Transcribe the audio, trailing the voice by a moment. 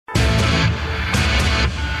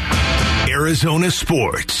Arizona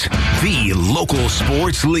sports, the local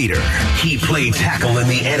sports leader. He played tackle in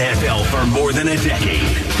the NFL for more than a decade.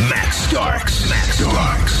 Matt Starks. Maximum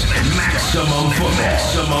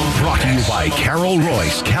Football. Brought to you by Carol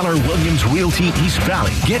Royce, Keller Williams Realty East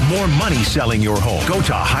Valley. Get more money selling your home. Go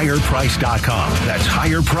to higherprice.com. That's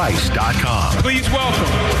higherprice.com. Please welcome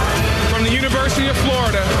from the University of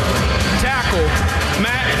Florida, tackle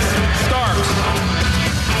Matt Starks.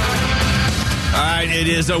 All right, it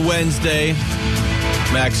is a Wednesday.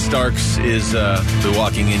 Max Starks is be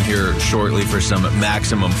walking in here shortly for some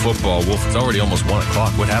Maximum Football. Wolf, it's already almost 1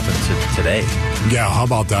 o'clock. What happened today? Yeah, how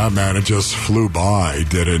about that, man? It just flew by,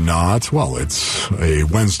 did it not? Well, it's a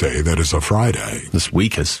Wednesday that is a Friday. This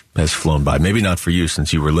week has flown by. Maybe not for you,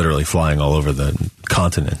 since you were literally flying all over the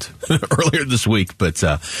continent earlier this week. But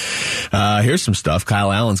here's some stuff.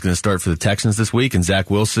 Kyle Allen's going to start for the Texans this week, and Zach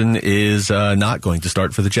Wilson is not going to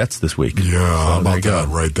start for the Jets this week. Yeah, how about that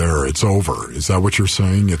right there? It's over. Is that what you're saying?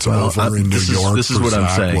 It's over in New York. This is what I'm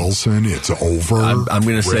saying. Wilson, it's over. I'm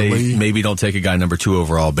going to say maybe don't take a guy number 2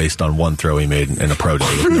 overall based on one throw he made in a pro day.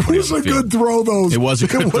 It was a good throw, though. It was a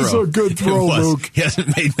good throw, Luke. He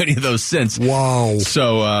hasn't made many of those since. Wow.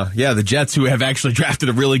 So, the Jets, who have actually drafted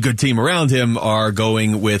a really good team around him, are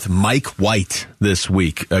going with Mike White this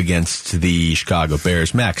week against the Chicago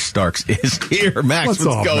Bears. Max Starks is here. Max, what's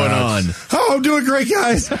going on? Oh, I'm doing great,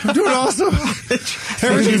 guys. I'm doing awesome.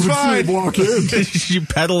 Everything's fine. Walk in. Did you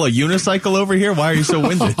pedal a unicycle over here? Why are you so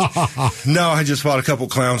winded? No, I just fought a couple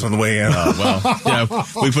clowns on the way in.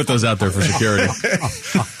 We put those out there for security.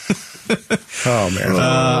 Oh, man. All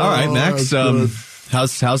right, Max.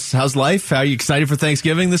 How's life? How are you excited for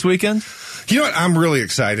Thanksgiving this weekend? You know what? I'm really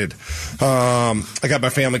excited. I got my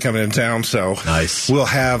family coming in town, so nice. We'll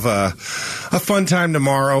have a fun time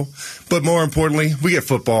tomorrow. But more importantly, we get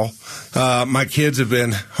football. My kids have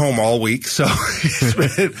been home all week, so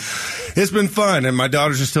it's been fun. And my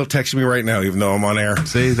daughters are still texting me right now, even though I'm on air.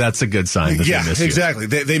 See, that's a good sign that they miss you. Exactly.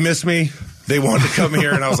 They miss me. They wanted to come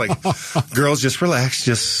here, and I was like, girls, just relax.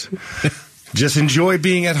 Just enjoy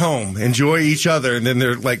being at home. Enjoy each other. And then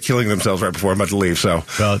they're like killing themselves right before I'm about to leave. So,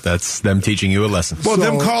 well, that's them teaching you a lesson. Well,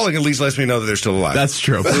 them calling at least lets me know that they're still alive. That's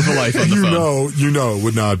true. Proof of life on the phone. You know, it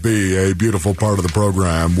would not be a beautiful part of the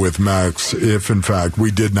program with Max if, in fact,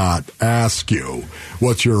 we did not ask you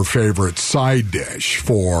what's your favorite side dish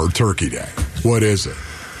for Turkey Day. What is it?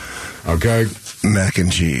 Okay. Mac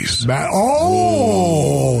and cheese.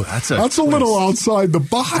 Oh, that's a little outside the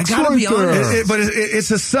box. I gotta be honest, but it's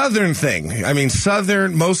a Southern thing. I mean,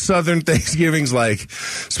 most Southern Thanksgivings, like,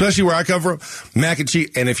 especially where I come from, mac and cheese.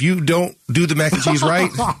 And if you don't do the mac and cheese right,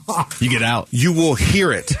 you get out. You will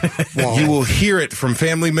hear it. Wow. You will hear it from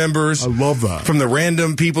family members. I love that. From the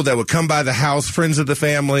random people that would come by the house, friends of the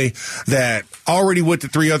family that already went to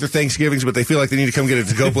 3 other Thanksgivings, but they feel like they need to come get a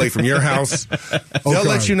to-go plate from your house. They'll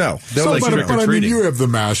let you know. I mean, you have the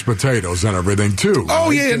mashed potatoes and everything, too. Oh,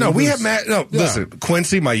 right? Yeah. No, we have listen,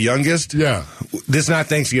 Quincy, my youngest. Yeah. This is not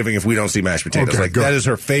Thanksgiving if we don't see mashed potatoes. Okay, that is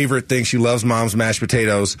her favorite thing. She loves Mom's mashed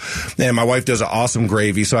potatoes. And my wife does an awesome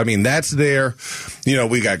gravy. So, I mean, that's there. You know,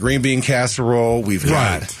 we got green bean casserole. We've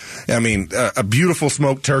got, a beautiful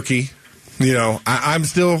smoked turkey. You know, I'm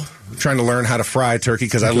still trying to learn how to fry turkey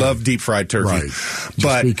because I love deep fried turkey. Right.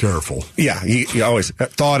 Just be careful. Yeah, you always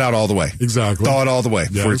thaw it out all the way. Exactly. Thaw it all the way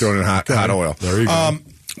before you throw it in hot oil. There you go.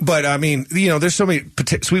 But, I mean, there's so many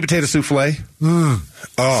sweet potato souffle.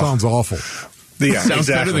 Sounds awful. Yeah, sounds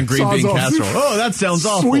better than green bean casserole. Oh, that sounds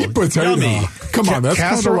awful. Sweet potato. Yummy. Come on, that's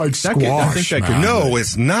kind of like squash. No,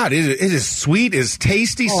 it's not. It is sweet. It's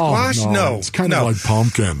tasty. Squash? No. It's kind of like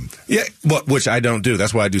pumpkin. Yeah, which I don't do.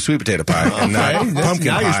 That's why I do sweet potato pie and not pumpkin pie.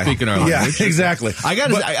 Now you're speaking our language. Yeah, exactly.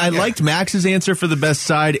 I liked Max's answer for the best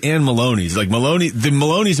side and Maloney's. Like the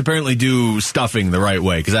Maloney's apparently do stuffing the right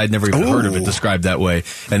way because I'd never even heard of it described that way.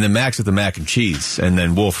 And then Max with the mac and cheese, and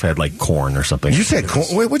then Wolf had like corn or something. You said corn?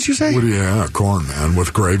 Wait, what'd you say? Corn, man,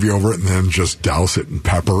 with gravy over it, and then just douse it in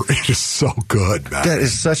pepper. It is so good, man. That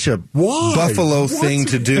is such a buffalo thing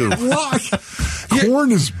to do. Why?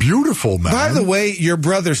 Corn is beautiful, man. By the way, your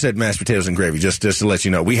brother said mashed potatoes and gravy, just to let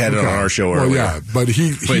you know. We had it on our show earlier. Well, yeah, but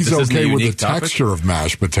he's okay with the texture of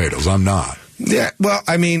mashed potatoes. I'm not. Yeah, well,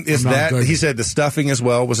 I mean, he said the stuffing as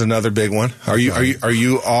well was another big one. Are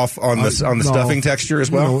you off on the stuffing texture as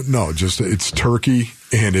well? No, just it's turkey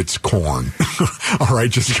and it's corn. All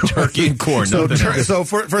right, just turkey and corn. So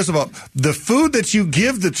first of all, the food that you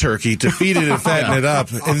give the turkey to feed it and fatten it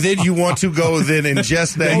up, and then you want to go then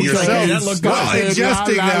ingest that yourself. That looked good.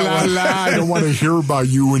 Ingesting that one. I don't want to hear about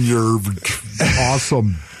you and your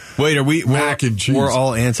awesome Wait, mac and cheese. We're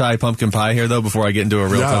all anti-pumpkin pie here, though, before I get into a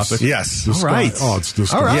real topic? Yes. All right. Oh, it's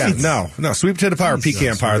disgusting. All right. Yeah, no. Sweet potato pie or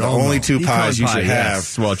pecan pie are the only two pies you should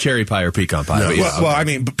have. Well, cherry pie or pecan pie. Yeah. But Well, I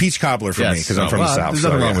mean, peach cobbler for me, because I'm from the South. There's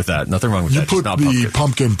nothing wrong with that. Nothing wrong with You that. put Just not the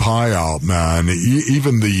pumpkin pie out, man.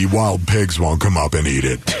 Even the wild pigs won't come up and eat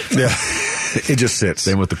it. Yeah. It just sits.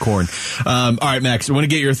 Same with the corn. All right, Max, I want to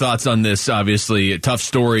get your thoughts on this. Obviously, a tough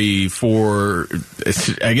story for,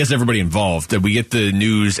 I guess, everybody involved. We get the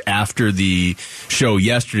news after the show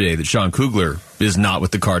yesterday that Sean Kugler is not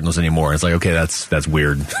with the Cardinals anymore. It's like, okay, that's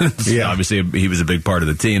weird. Yeah. Obviously, he was a big part of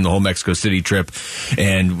the team, the whole Mexico City trip.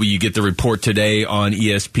 And you get the report today on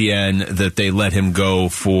ESPN that they let him go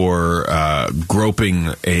for groping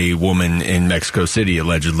a woman in Mexico City,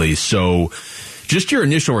 allegedly. So just your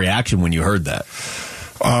initial reaction when you heard that.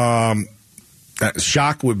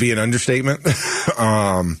 Shock would be an understatement.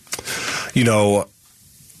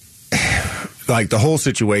 Like the whole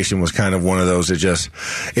situation was kind of one of those. It just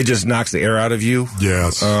knocks the air out of you.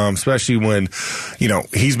 Yes. Especially when,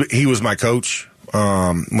 he was my coach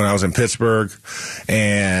when I was in Pittsburgh,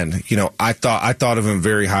 and I thought of him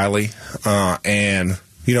very highly, and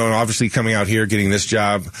obviously coming out here, getting this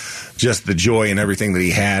job, just the joy and everything that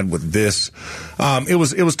he had with this, it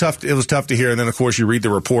was tough. It was tough to hear. And then, of course, you read the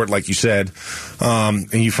report, like you said,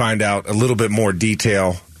 and you find out a little bit more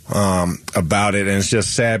detail about it. And it's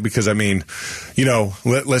just sad because,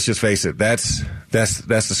 let's just face it. That's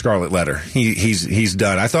the scarlet letter. He's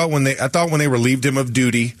done. I thought when they relieved him of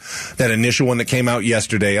duty, that initial one that came out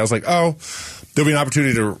yesterday, I was like, oh, there'll be an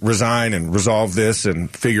opportunity to resign and resolve this and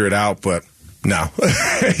figure it out, but no.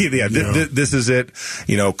 This is it.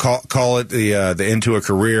 Call it the end to a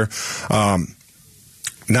career.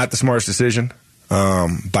 Not the smartest decision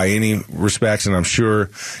by any respects, and I'm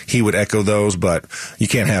sure he would echo those, but you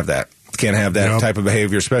can't have that. Can't have that type of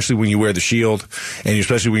behavior, especially when you wear the shield, and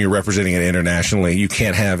especially when you're representing it internationally. You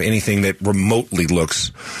can't have anything that remotely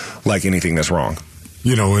looks like anything that's wrong.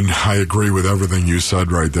 And I agree with everything you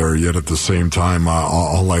said right there, yet at the same time,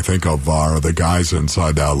 all I think of are the guys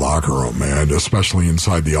inside that locker room, man, especially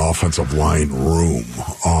inside the offensive line room.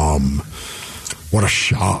 What a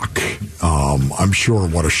shock. I'm sure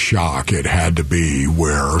what a shock it had to be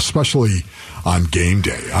where, especially on game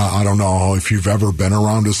day. I don't know if you've ever been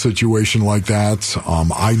around a situation like that.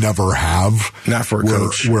 I never have. Not for a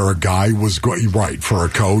coach. Where a guy was going, right, for a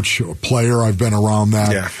coach, a player, I've been around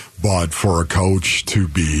that. Yeah. But for a coach to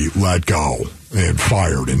be let go and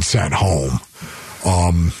fired and sent home,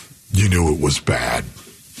 you knew it was bad.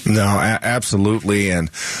 No, absolutely. And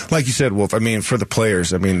like you said, Wolf, for the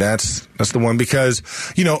players, that's the one, because,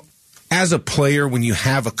 as a player, when you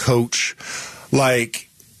have a coach, like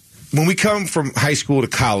when we come from high school to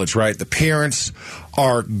college, right, the parents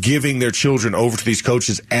are giving their children over to these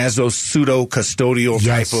coaches as those pseudo-custodial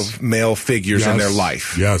type of male figures in their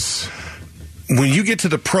life. Yes. When you get to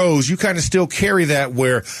the pros, you kind of still carry that,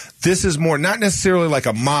 where this is more not necessarily like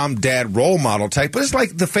a mom-dad role model type, but it's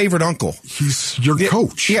like the favorite uncle. He's your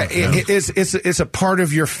coach. Yeah, it's a part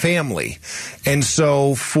of your family. And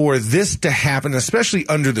so for this to happen, especially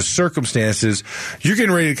under the circumstances, you're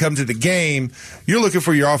getting ready to come to the game, you're looking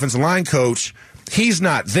for your offensive line coach, he's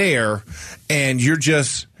not there, and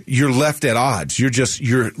you're left at odds. You're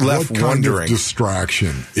left wondering. What kind of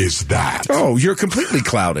distraction is that? Oh, you're completely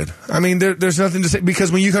clouded. There's nothing to say,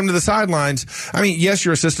 because when you come to the sidelines, yes,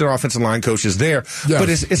 your assistant offensive line coach is there, but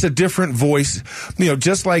it's a different voice.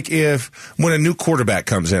 Just like when a new quarterback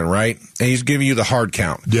comes in, right, and he's giving you the hard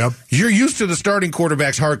count. Yep. You're used to the starting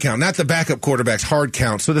quarterback's hard count, not the backup quarterback's hard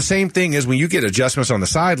count. So the same thing is when you get adjustments on the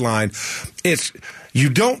sideline, you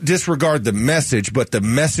don't disregard the message, but the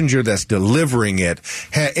messenger that's delivering it,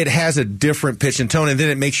 it has a different pitch and tone, and then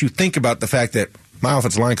it makes you think about the fact that my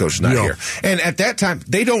offensive line coach is not here. And at that time,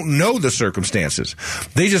 they don't know the circumstances.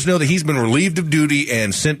 They just know that he's been relieved of duty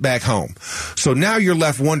and sent back home. So now you're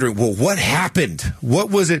left wondering, well, what happened?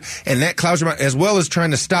 What was it? And that clouds your mind, as well as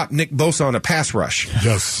trying to stop Nick Bosa on a pass rush.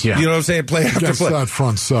 Yes. Yeah. You know what I'm saying? Play after against play. That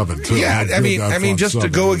front seven, too. Yeah, just to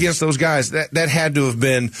go against those guys, that had to have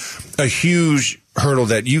been a huge hurdle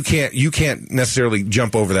that you can't necessarily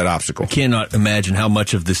jump over that obstacle. I cannot imagine how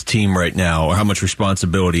much of this team right now, or how much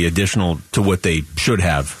responsibility additional to what they should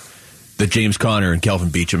have, that James Conner and Kelvin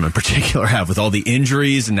Beachum in particular have, with all the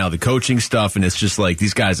injuries and now the coaching stuff. And it's just like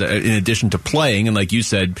these guys, in addition to playing, and like you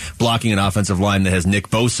said, blocking an offensive line that has Nick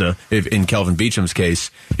Bosa, in Kelvin Beachum's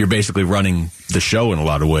case, you're basically running the show in a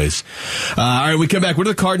lot of ways. All right, we come back. What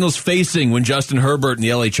are the Cardinals facing when Justin Herbert and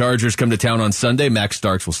the LA Chargers come to town on Sunday? Max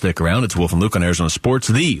Starks will stick around. It's Wolf and Luke on Arizona Sports,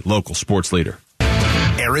 the local sports leader.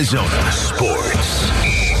 Arizona Sports.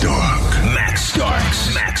 Max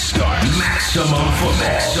Starks. Maximum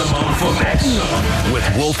Football.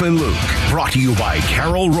 With Wolf and Luke. Brought to you by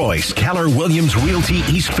Carol Royce, Keller Williams Realty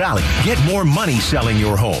East Valley. Get more money selling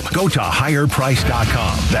your home. Go to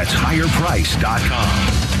higherprice.com. That's higherprice.com.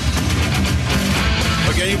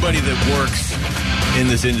 Look, anybody that works in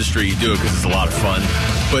this industry, you do it because it's a lot of fun.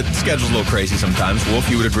 But the schedule's a little crazy sometimes. Wolf,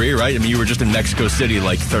 you would agree, right? I mean, you were just in Mexico City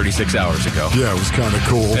like 36 hours ago. Yeah, it was kind of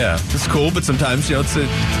cool. Yeah, it's cool, but sometimes,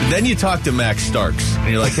 then you talk to Max Starks, and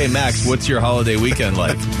you're like, hey, Max, what's your holiday weekend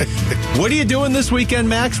like? What are you doing this weekend,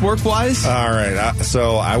 Max, work-wise? All right,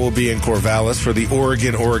 so I will be in Corvallis for the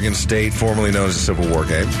Oregon State, formerly known as the Civil War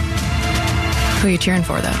game. Who are you cheering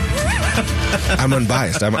for, though? I'm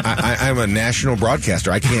unbiased. I'm a national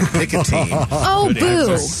broadcaster. I can't pick a team. Oh,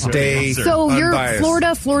 boo. Stay So unbiased.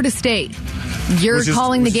 you're Florida State. You're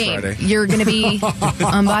calling the game. Friday. You're going to be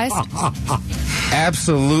unbiased?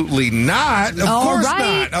 Absolutely not. Of course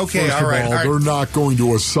not. Okay, First all right. of all, they're not going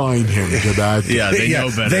to assign him to that. Yeah, they know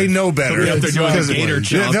better. They know better. They're doing a Gator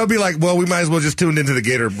chunk. They'll be like, well, we might as well just tune into the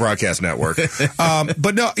Gator Broadcast Network.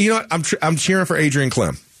 But no, you know what? I'm cheering for Adrian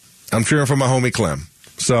Clem. I'm cheering for my homie Clem.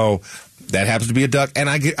 So that happens to be a Duck. And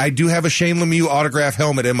I do have a Shane Lemieux autograph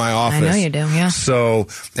helmet in my office. I know you do, yeah. So,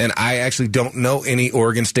 and I actually don't know any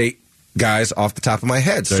Oregon State guys off the top of my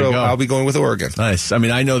head. There So you go. I'll be going with Oregon. Nice. I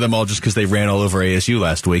mean, I know them all just because they ran all over ASU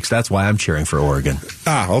last week, so that's why I'm cheering for Oregon.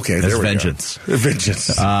 Ah, okay. That's there we vengeance. Go.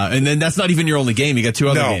 Vengeance. And then that's not even your only game. You got two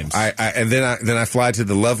other games. And then I fly to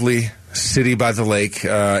the lovely city by the lake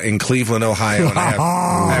in Cleveland, Ohio, and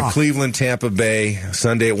I have Cleveland, Tampa Bay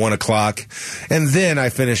Sunday at 1:00, and then I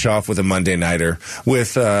finish off with a Monday nighter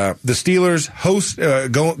with the Steelers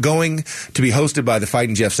going to be hosted by the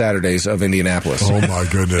Fighting Jeff Saturdays of Indianapolis. Oh my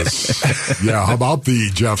goodness! Yeah, how about the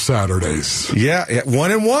Jeff Saturdays? Yeah,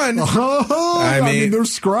 1-1. I mean, they're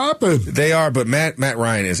scrapping. They are, but Matt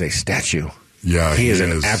Ryan is a statue. Yeah, he is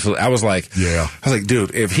an absolute. I was like,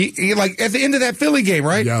 dude, if he like at the end of that Philly game,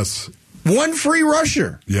 right? Yes. One free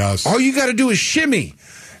rusher. Yes. All you got to do is shimmy.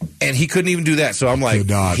 And he couldn't even do that. So I'm like,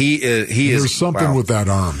 he is. There's something with that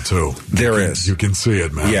arm, too. There is. You can see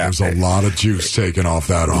it, man. Yeah. There's a lot of juice taken off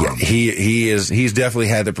that arm. Yeah, he's definitely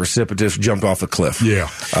had the precipitous jumped off a cliff. Yeah.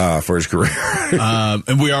 For his career.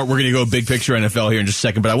 And we're going to go big picture NFL here in just a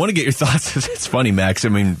second, but I want to get your thoughts. It's funny, Max. I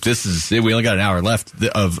mean, we only got an hour left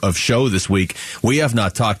of show this week. We have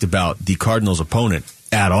not talked about the Cardinals' opponent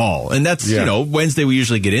at all. And that's, Wednesday we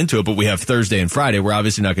usually get into it, but we have Thursday and Friday. We're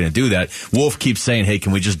obviously not going to do that. Wolf keeps saying, hey,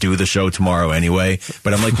 can we just do the show tomorrow anyway?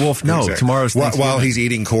 But I'm like, Wolf, no, exactly. Tomorrow's while he's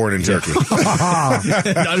eating corn and turkey. Not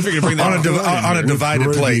if you're going to bring that on a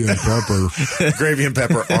divided plate. Gravy and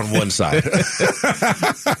pepper on one side.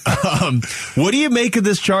 What do you make of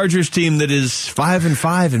this Chargers team that is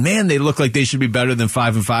 5-5? And man, they look like they should be better than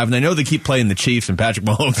 5-5. And I know they keep playing the Chiefs, and Patrick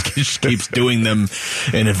Mahomes just keeps doing them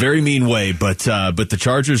in a very mean way. But the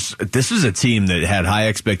Chargers, this is a team that had high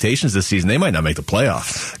expectations this season. They might not make the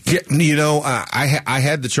playoffs. Yeah, I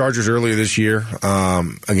had the Chargers earlier this year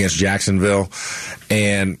against Jacksonville,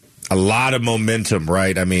 and a lot of momentum,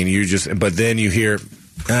 right? I mean, but then you hear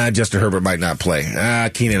Justin Herbert might not play.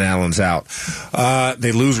 Keenan Allen's out.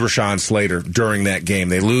 They lose Rashawn Slater during that game.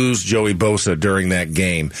 They lose Joey Bosa during that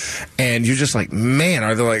game. And you're just like, man,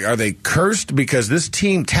 are they cursed? Because this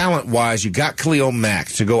team, talent-wise, you got Khalil Mack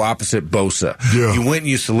to go opposite Bosa. Yeah. You went and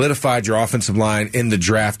you solidified your offensive line in the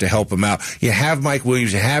draft to help him out. You have Mike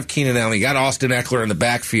Williams. You have Keenan Allen. You got Austin Eckler in the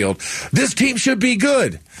backfield. This team should be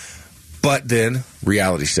good. But then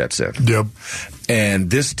reality sets in. Yep. And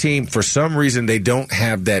this team, for some reason, they don't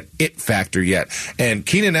have that it factor yet. And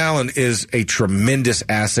Keenan Allen is a tremendous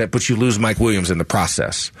asset, but you lose Mike Williams in the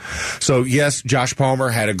process. So, yes, Josh Palmer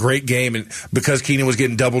had a great game, and because Keenan was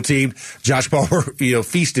getting double-teamed, Josh Palmer,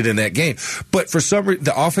 feasted in that game. But for some reason,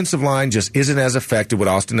 the offensive line just isn't as effective with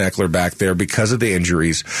Austin Eckler back there because of the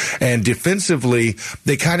injuries. And defensively,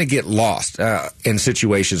 they kind of get lost in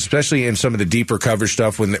situations, especially in some of the deeper coverage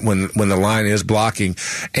stuff when the line is blocking.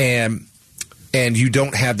 And you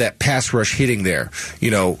don't have that pass rush hitting there.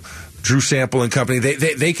 Drew Sample and company,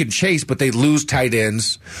 they can chase, but they lose tight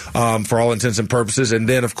ends for all intents and purposes. And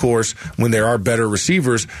then, of course, when there are better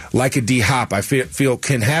receivers, like a D-Hop, I feel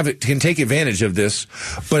can take advantage of this.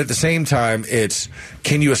 But at the same time, it's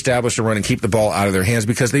can you establish a run and keep the ball out of their hands?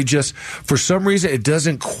 Because they just, for some reason, it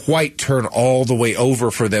doesn't quite turn all the way over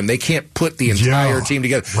for them. They can't put the entire team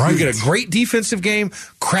together. Right. You get a great defensive game,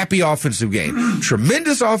 crappy offensive game,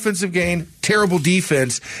 tremendous offensive game, terrible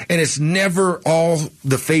defense, and it's never all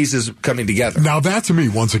the phases coming together. Now, that to me,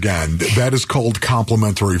 once again, that is called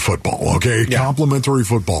complementary football, okay? Yeah. Complementary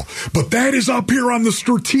football. But that is up here on the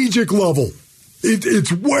strategic level.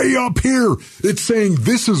 It's way up here. It's saying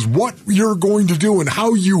this is what you're going to do and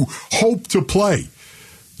how you hope to play.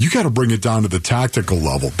 You got to bring it down to the tactical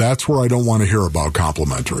level. That's where I don't want to hear about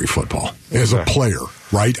complimentary football as a player,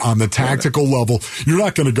 right? On the tactical level, you're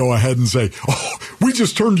not going to go ahead and say, oh, we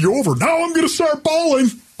just turned you over. Now I'm going to start balling.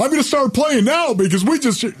 I'm going to start playing now because we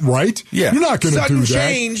just, right? Yeah. You're not going to do that.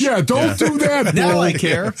 Change. Yeah, don't do that. Now I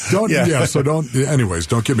care. So don't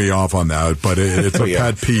get me off on that, but it's a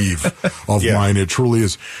pet peeve of mine. It truly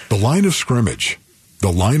is. The line of scrimmage.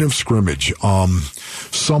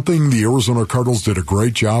 Something the Arizona Cardinals did a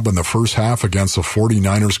great job in the first half against the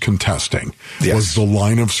 49ers contesting was the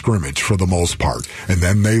line of scrimmage for the most part. And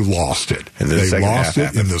then they lost it. They lost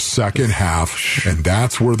it in the second half, and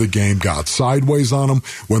that's where the game got sideways on them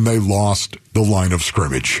when they lost the line of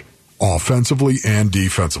scrimmage, offensively and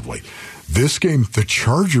defensively. This game, the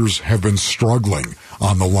Chargers have been struggling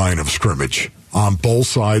on the line of scrimmage on both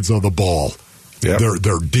sides of the ball. Yep.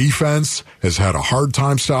 Their defense has had a hard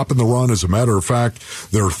time stopping the run. As a matter of fact,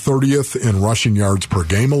 they're 30th in rushing yards per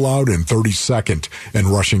game allowed and 32nd in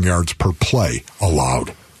rushing yards per play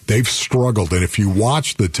allowed. They've struggled, and if you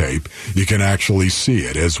watch the tape, you can actually see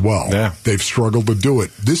it as well. Yeah. They've struggled to do it.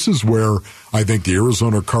 This is where I think the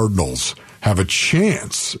Arizona Cardinals have a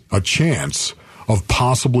chance of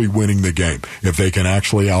possibly winning the game if they can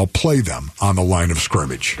actually outplay them on the line of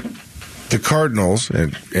scrimmage. The Cardinals,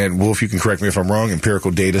 and Wolf, you can correct me if I'm wrong,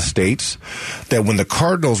 empirical data states that when the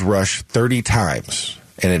Cardinals rush 30 times,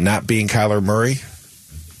 and it not being Kyler Murray,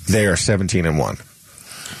 they are 17-1.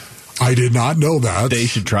 I did not know that. They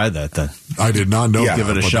should try that then. I did not know that. Give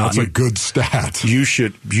it a shot. That's a good stat. You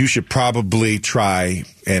should probably try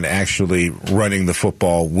and actually running the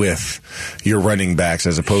football with your running backs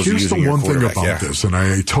as opposed to using your quarterback. Here's the one thing about this, and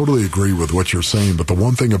I totally agree with what you're saying, but the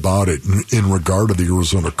one thing about it in regard to the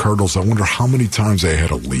Arizona Cardinals, I wonder how many times they had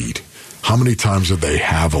a lead. How many times did they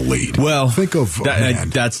have a lead? Well, think of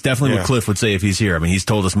that's definitely what Cliff would say if he's here. I mean, he's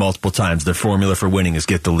told us multiple times the formula for winning is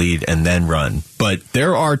get the lead and then run. But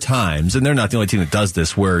there are times, and they're not the only team that does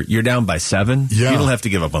this, where you're down by 7. Yeah. You don't have to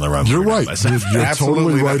give up on the run. You're right. You're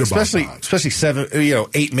totally right about that. Especially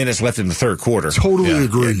 8 minutes left in the third quarter. Totally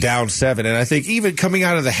agree. Down 7, and I think even coming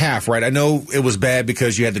out of the half, right? I know it was bad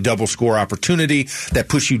because you had the double score opportunity that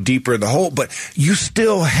pushed you deeper in the hole, but you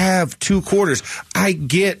still have 2 quarters. I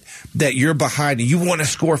get that you're behind and you want to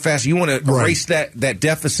score fast. You want to erase that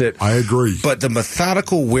deficit. I agree. But the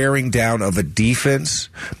methodical wearing down of a defense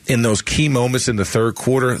in those key moments in the third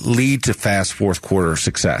quarter lead to fast fourth quarter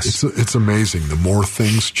success. It's amazing. The more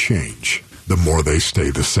things change, the more they stay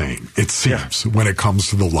the same. It seems when it comes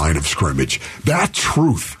to the line of scrimmage. That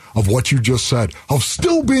truth of what you just said, of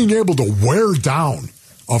still being able to wear down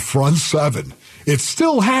a front 7. It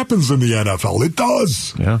still happens in the NFL. It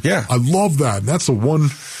does. Yeah. I love that. And that's the one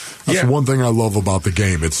thing I love about the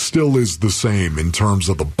game. It still is the same in terms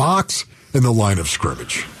of the box and the line of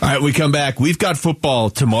scrimmage. All right, we come back. We've got football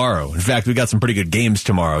tomorrow. In fact, we've got some pretty good games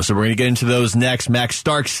tomorrow. So we're going to get into those next. Max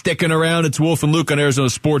Stark sticking around. It's Wolf and Luke on Arizona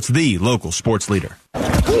Sports, the local sports leader.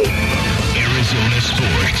 Arizona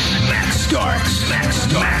Sports. Max Starks.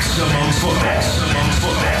 Maximum football.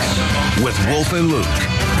 With Wolf and Luke.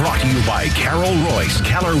 Brought to you by Carol Royce,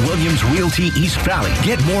 Keller Williams Realty East Valley.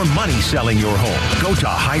 Get more money selling your home. Go to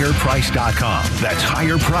higherprice.com. That's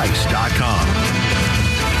higherprice.com.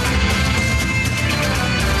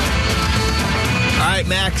 All right,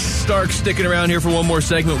 Max Stark sticking around here for one more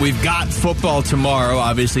segment. We've got football tomorrow,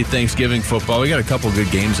 obviously Thanksgiving football. We got a couple good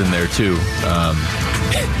games in there, too.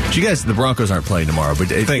 You guys, the Broncos aren't playing tomorrow, but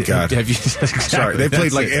thank God. Have you? Sorry, they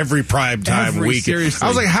played like every primetime week. Seriously. I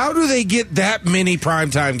was like, how do they get that many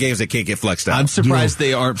primetime games that can't get flexed out? I'm surprised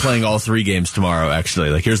they aren't playing all 3 games tomorrow, actually.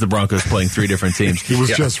 Like, here's the Broncos playing 3 different teams. It was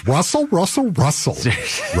just Russell.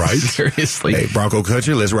 Right? Seriously. Hey, Bronco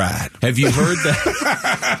country, let's ride. Have you heard that?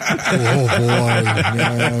 Oh,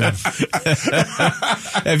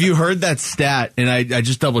 boy. Have you heard that stat? And I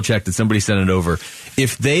just double-checked it. Somebody sent it over.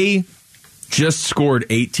 If they just scored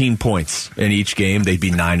 18 points in each game, they'd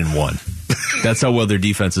be 9-1. That's how well their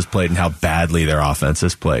defense has played and how badly their offense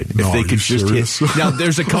has played. If they could just hit. Now,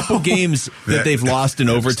 there's a couple games that they've lost in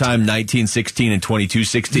overtime, 19-16 and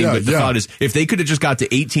 22-16. But the thought is, if they could have just got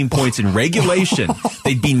to 18 points in regulation,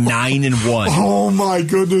 they'd be 9-1. Oh, my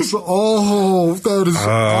goodness. Oh, that is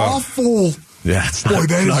awful. Yeah, it's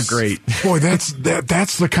not great. Boy, that's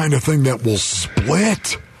the kind of thing that will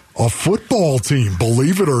split a football team,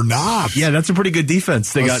 believe it or not. Yeah, that's a pretty good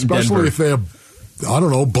defense they got in Denver. Especially if they have I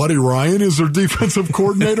don't know, Buddy Ryan is their defensive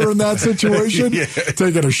coordinator in that situation,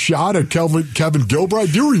 taking a shot at Kevin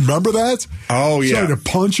Gilbride. Do you remember that? Oh, yeah. Trying to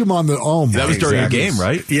punch him on the That was during a game,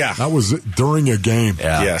 right? Yeah. That was during a game.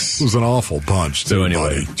 Yeah. Yes. It was an awful punch, too,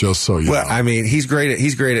 anyway. buddy, just so you know. Well, I mean, he's great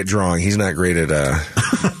at drawing. He's not great at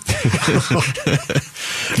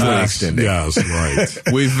extending. Yes,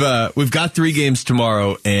 right. We've got 3 games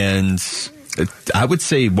tomorrow, and I would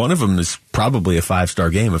say one of them is probably a 5-star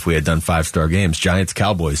game if we had done 5-star games. Giants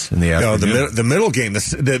Cowboys in the afternoon. The middle game,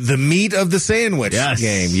 the meat of the sandwich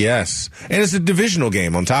game. Yes, and it's a divisional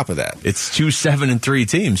game on top of that. It's 2 7-3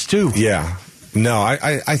 teams too. Yeah. No,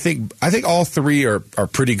 I think all 3 are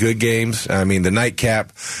pretty good games. I mean, the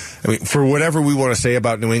nightcap. I mean, for whatever we want to say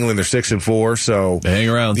about New England, they're 6-4, so they hang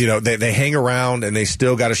around. You know, they hang around and they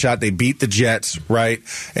still got a shot. They beat the Jets, right?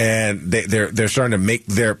 And they're starting to make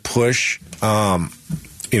their push.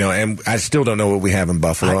 You know, and I still don't know what we have in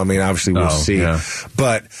Buffalo. I mean, obviously we'll see. Yeah.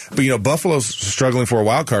 But you know, Buffalo's struggling for a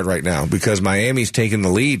wild card right now because Miami's taking the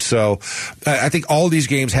lead. So I think all these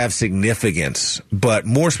games have significance. But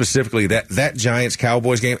more specifically, that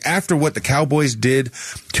Giants-Cowboys game, after what the Cowboys did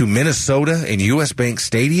to Minnesota in U.S. Bank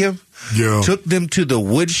Stadium, took them to the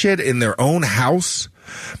woodshed in their own house,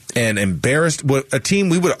 and embarrassed a team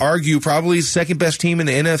we would argue probably second best team in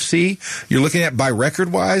the NFC. You're looking at by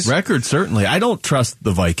record-wise. Record, certainly. I don't trust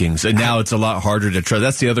the Vikings, and now it's a lot harder to trust.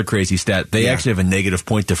 That's the other crazy stat. They actually have a negative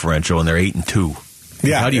point differential, and they're 8-2.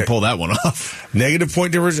 Yeah. How do you pull that one off? Negative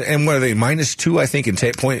point difference, and what are they, -2, I think, in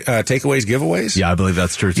takeaways, giveaways? Yeah, I believe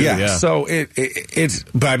that's true, too. Yeah. So it's,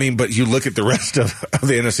 but you look at the rest of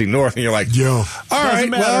the NFC North, and you're like, all right,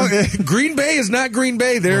 well, Green Bay is not Green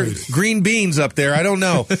Bay. They're green beans up there. I don't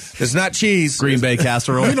know. It's not cheese. Green Bay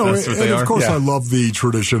casserole. You know, that's what they are. Of course, I love the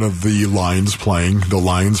tradition of the Lions playing. The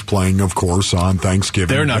Lions playing, of course, on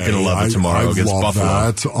Thanksgiving They're not going to love it tomorrow against Buffalo.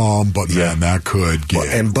 That, but man, that could get.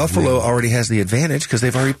 And Buffalo already has the advantage because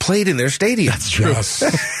they've already played in their stadium. That's true. Yes.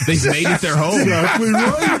 They've made it their home. Exactly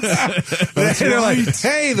right. They're like,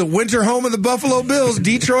 hey, the winter home of the Buffalo Bills,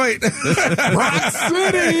 Detroit. Rock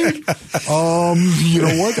City. You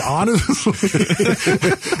know what? Honestly.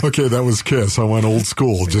 Okay, that was Kiss. I went old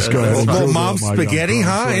school. Just go ahead. Little Mom's Spaghetti,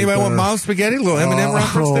 huh? Anybody want Mom's Spaghetti? Little M&M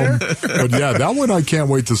reference there? But yeah, that one I can't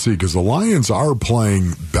wait to see because the Lions are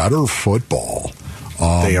playing better football.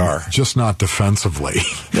 They are. Just not defensively.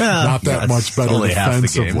 Yeah, not that much better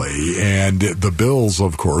defensively. And the Bills,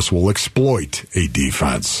 of course, will exploit a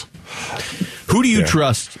defense. Who do you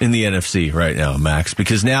trust in the NFC right now, Max?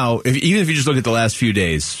 Because now, even if you just look at the last few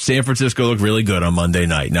days, San Francisco looked really good on Monday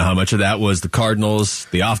night. Now, how much of that was the Cardinals,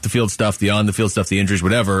 the off-the-field stuff, the on-the-field stuff, the injuries,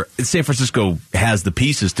 whatever? San Francisco has the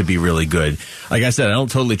pieces to be really good. Like I said, I don't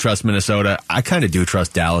totally trust Minnesota. I kind of do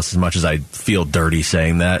trust Dallas as much as I feel dirty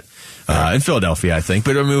saying that. In Philadelphia, I think.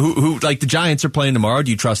 But I mean, who like the Giants are playing tomorrow?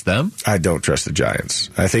 Do you trust them? I don't trust the Giants.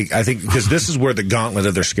 I think because this is where the gauntlet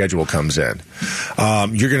of their schedule comes in.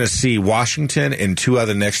 You're going to see Washington in 2 out of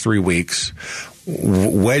the next 3 weeks.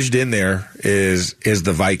 Wedged in there is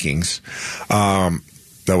the Vikings. No,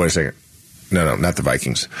 wait a second. No, not the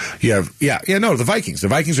Vikings. You have, the Vikings. The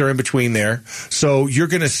Vikings are in between there. So you're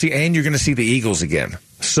going to see the Eagles again.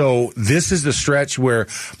 So this is the stretch where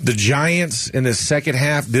the Giants in the second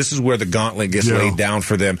half, this is where the gauntlet gets laid down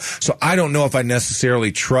for them. So I don't know if I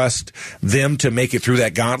necessarily trust them to make it through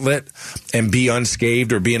that gauntlet and be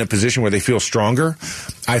unscathed or be in a position where they feel stronger.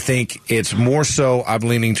 I think it's more so I'm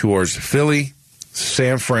leaning towards Philly,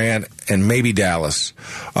 San Fran, and maybe Dallas.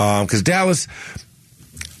 Because Dallas,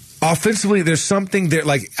 offensively, there's something there.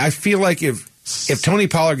 Like, I feel like if Tony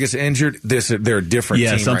Pollard gets injured, they're a different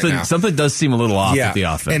team right now. Something does seem a little off with the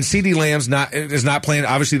offense. And CeeDee Lamb's is not playing.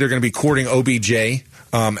 Obviously, they're going to be courting OBJ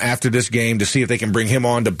after this game to see if they can bring him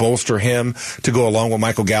on to bolster him to go along with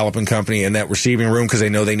Michael Gallup and company in that receiving room because they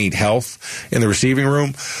know they need health in the receiving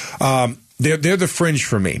room. They're the fringe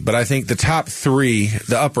for me, but I think the top 3,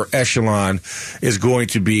 the upper echelon, is going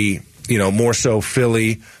to be more so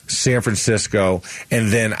Philly, San Francisco, and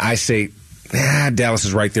then I say Dallas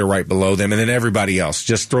is right there, right below them, and then everybody else.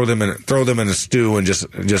 Just throw them in a stew and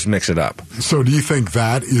just mix it up. So, do you think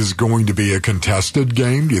that is going to be a contested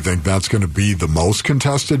game? Do you think that's going to be the most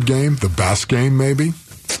contested game, the best game, maybe?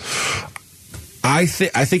 I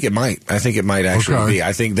think it might. I think it might actually be.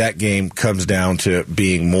 I think that game comes down to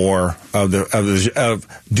being more of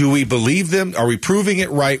do we believe them? Are we proving it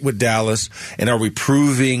right with Dallas, and are we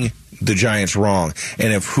proving the Giants wrong?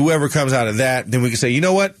 And if whoever comes out of that, then we can say, you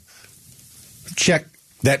know what? Check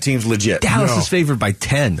that team's legit. Dallas is favored by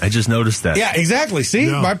 10. I just noticed that. Yeah, exactly. See,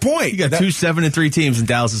 my point. You got 2 7-3 teams, and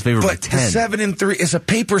Dallas is favored by 10. But 7-3, it's a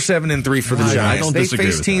paper 7-3 for the Giants. I don't disagree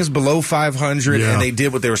They faced teams below 500, and they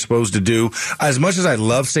did what they were supposed to do. As much as I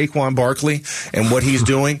love Saquon Barkley and what he's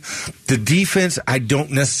doing, the defense, I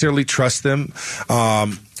don't necessarily trust them.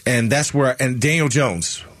 And that's where, and Daniel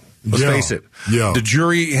Jones, let's face it. Yeah. The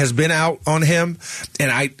jury has been out on him,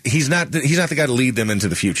 and he's not the guy to lead them into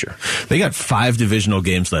the future. They got 5 divisional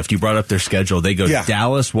games left. You brought up their schedule. They go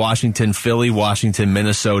Dallas, Washington, Philly, Washington,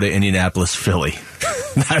 Minnesota, Indianapolis, Philly.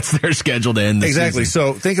 That's their schedule to end the season.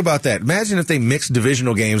 So think about that. Imagine if they mixed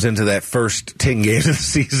divisional games into that first 10 games of the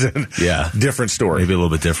season. Yeah. Different story. Maybe a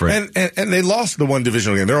little bit different. And they lost the one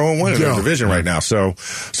divisional game. They're 0-1 in their division right now. So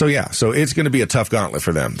it's going to be a tough gauntlet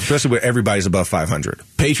for them, especially when everybody's above 500.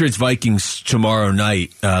 Patriots, Vikings tomorrow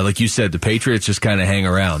night. Like you said, the Patriots just kind of hang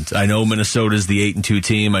around. I know Minnesota's the 8-2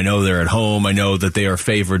 team. I know they're at home. I know that they are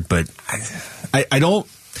favored, but I don't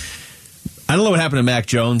know what happened to Mac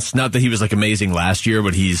Jones. Not that he was like amazing last year,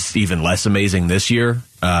 but he's even less amazing this year.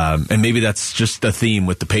 And maybe that's just a theme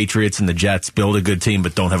with the Patriots and the Jets. Build a good team,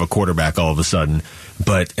 but don't have a quarterback all of a sudden.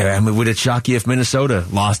 But would it shock you if Minnesota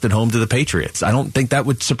lost at home to the Patriots? I don't think that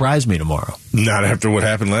would surprise me tomorrow. Not after what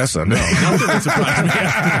happened last Sunday. No, nothing would surprise me.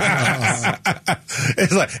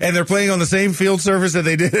 It's like, and they're playing on the same field surface that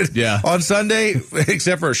they did on Sunday,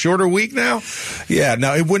 except for a shorter week now. Yeah,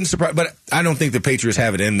 no, it wouldn't surprise. But I don't think the Patriots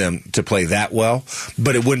have it in them to play that well.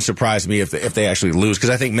 But it wouldn't surprise me if they actually lose, because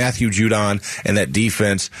I think Matthew Judon and that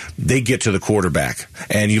defense, they get to the quarterback.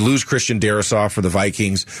 And you lose Christian Darrisaw for the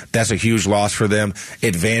Vikings. That's a huge loss for them.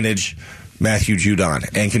 Advantage Matthew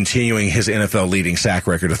Judon and continuing his NFL leading sack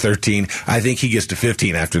record of 13. I think he gets to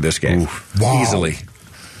 15 after this game. Easily.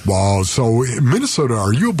 Wow. So Minnesota,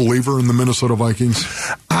 are you a believer in the Minnesota Vikings?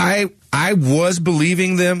 I was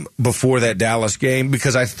believing them before that Dallas game,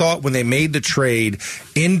 because I thought when they made the trade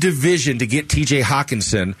in division to get TJ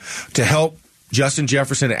Hawkinson to help Justin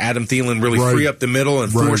Jefferson and Adam Thielen really free up the middle and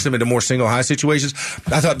force them into more single high situations,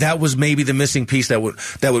 I thought that was maybe the missing piece that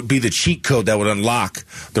would be the cheat code that would unlock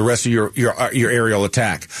the rest of your aerial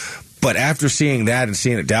attack. But after seeing that and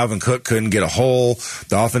seeing that Dalvin Cook couldn't get a hole,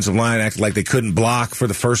 the offensive line acted like they couldn't block for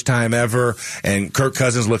the first time ever, and Kirk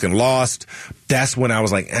Cousins looking lost, that's when I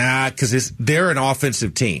was like, because they're an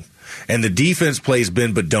offensive team. And the defense plays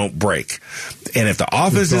bend but don't break. And if the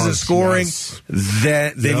offense isn't scoring,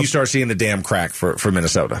 then you start seeing the dam crack for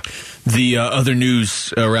Minnesota. The other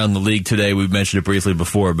news around the league today, we've mentioned it briefly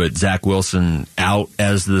before, but Zach Wilson out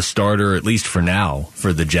as the starter, at least for now,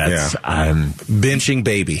 for the Jets. Benching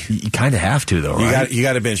baby. You kind of have to, though, right? You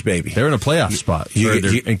got to bench baby. They're in a playoff spot. They're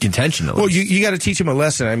in contention, at least. Well, you got to teach him a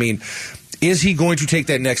lesson. I mean, is he going to take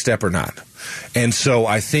that next step or not? And so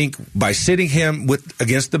I think by sitting him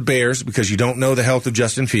against the Bears, because you don't know the health of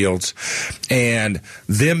Justin Fields, and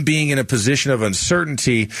them being in a position of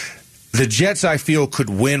uncertainty, the Jets, I feel, could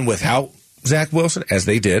win without Zach Wilson, as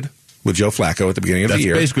they did with Joe Flacco at the beginning of the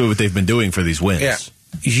year. That's basically what they've been doing for these wins. Yeah.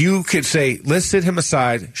 You could say, let's sit him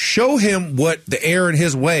aside, show him what the error in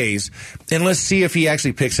his ways, and let's see if he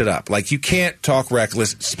actually picks it up. Like, you can't talk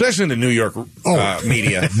reckless, especially in the New York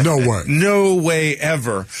media. No way. No way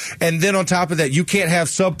ever. And then on top of that, you can't have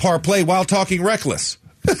subpar play while talking reckless.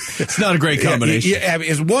 It's not a great combination. Yeah,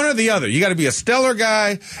 it's one or the other. You got to be a stellar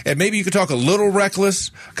guy, and maybe you could talk a little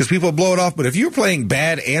reckless because people blow it off. But if you're playing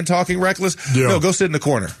bad and talking reckless, no, go sit in the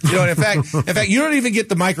corner. You know, in fact, you don't even get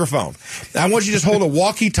the microphone. I want you to just hold a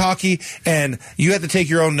walkie-talkie, and you have to take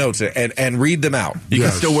your own notes and read them out. You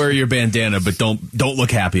can still wear your bandana, but don't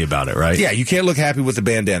look happy about it, right? Yeah, you can't look happy with the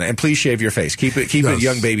bandana, and please shave your face. Keep it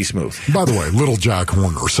young baby smooth. By the way, little Jack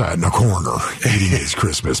Horner sat in a corner eating his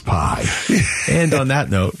Christmas pie. And on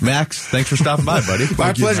that note, Max, thanks for stopping by, buddy.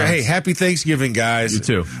 My pleasure. Hey, happy Thanksgiving, guys. You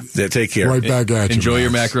too. Take care. Right back at you. Enjoy your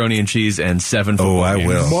Max. macaroni and cheese and 7 football I games.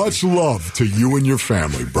 will. Much love to you and your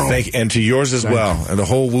family, bro. And to yours as well, and the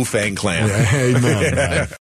whole Wu Fang clan. Yeah, amen.